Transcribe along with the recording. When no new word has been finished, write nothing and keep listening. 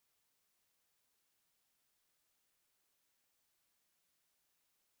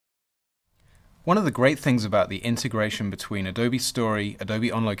One of the great things about the integration between Adobe Story,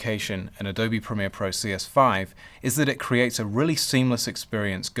 Adobe On Location, and Adobe Premiere Pro CS5 is that it creates a really seamless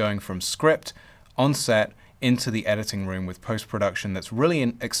experience going from script, on set, into the editing room with post-production that's really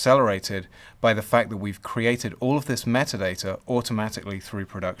accelerated by the fact that we've created all of this metadata automatically through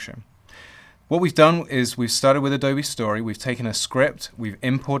production. What we've done is we've started with Adobe Story, we've taken a script, we've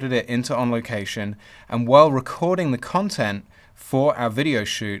imported it into On Location, and while recording the content for our video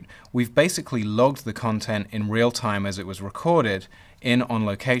shoot, we've basically logged the content in real time as it was recorded in On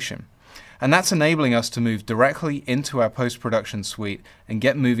Location. And that's enabling us to move directly into our post-production suite and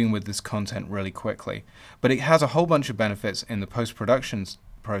get moving with this content really quickly. But it has a whole bunch of benefits in the post-production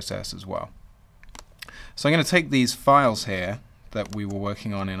process as well. So I'm going to take these files here that we were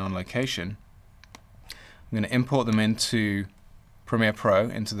working on in On Location. I'm going to import them into Premiere Pro,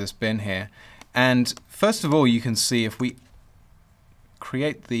 into this bin here. And first of all, you can see if we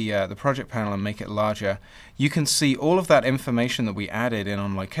create the project panel and make it larger, you can see all of that information that we added in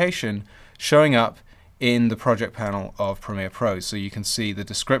On Location showing up in the project panel of Premiere Pro. So you can see the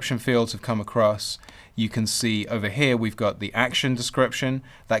description fields have come across. You can see over here we've got the action description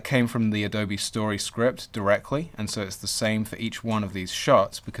that came from the Adobe Story script directly, and so it's the same for each one of these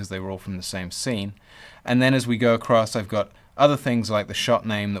shots because they were all from the same scene. And then as we go across, I've got other things like the shot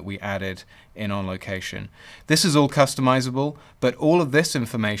name that we added in On Location. This is all customizable, but all of this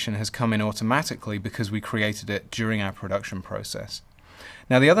information has come in automatically because we created it during our production process.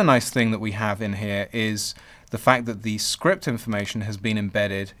 Now the other nice thing that we have in here is the fact that the script information has been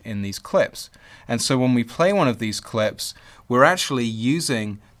embedded in these clips. And so when we play one of these clips, we're actually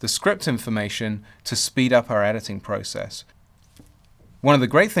using the script information to speed up our editing process. One of the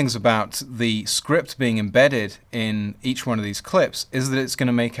great things about the script being embedded in each one of these clips is that it's going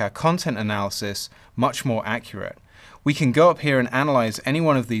to make our content analysis much more accurate. We can go up here and analyze any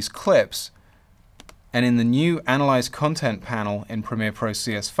one of these clips, and in the new Analyze Content panel in Premiere Pro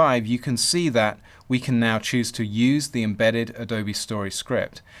CS5, you can see that we can now choose to use the embedded Adobe Story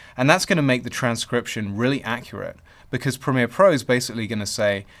script. And that's going to make the transcription really accurate, because Premiere Pro is basically going to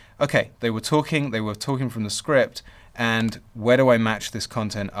say, okay, they were talking from the script, and where do I match this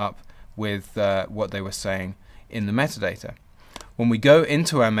content up with what they were saying in the metadata? When we go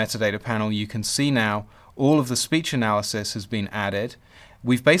into our metadata panel, you can see now all of the speech analysis has been added.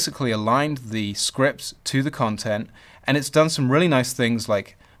 We've basically aligned the scripts to the content, and it's done some really nice things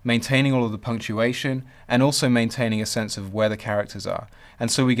like maintaining all of the punctuation and also maintaining a sense of where the characters are. And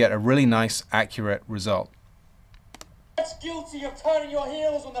so we get a really nice, accurate result. That's guilty of turning your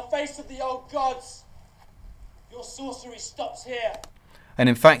heels on the face of the old gods. Your sorcery stops here. And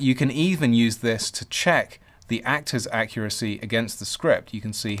in fact, you can even use this to check the actor's accuracy against the script. You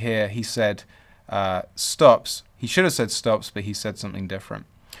can see here he said stops. He should have said stops, but he said something different.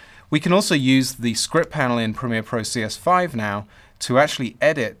 We can also use the script panel in Premiere Pro CS5 now to actually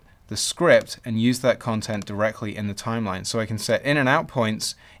edit the script and use that content directly in the timeline. So I can set in and out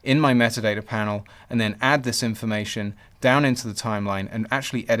points in my metadata panel and then add this information down into the timeline and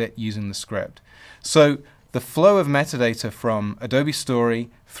actually edit using the script. So the flow of metadata from Adobe Story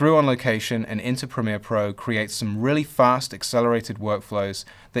through On Location and into Premiere Pro creates some really fast, accelerated workflows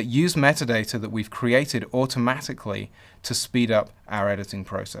that use metadata that we've created automatically to speed up our editing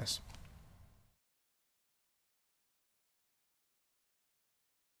process.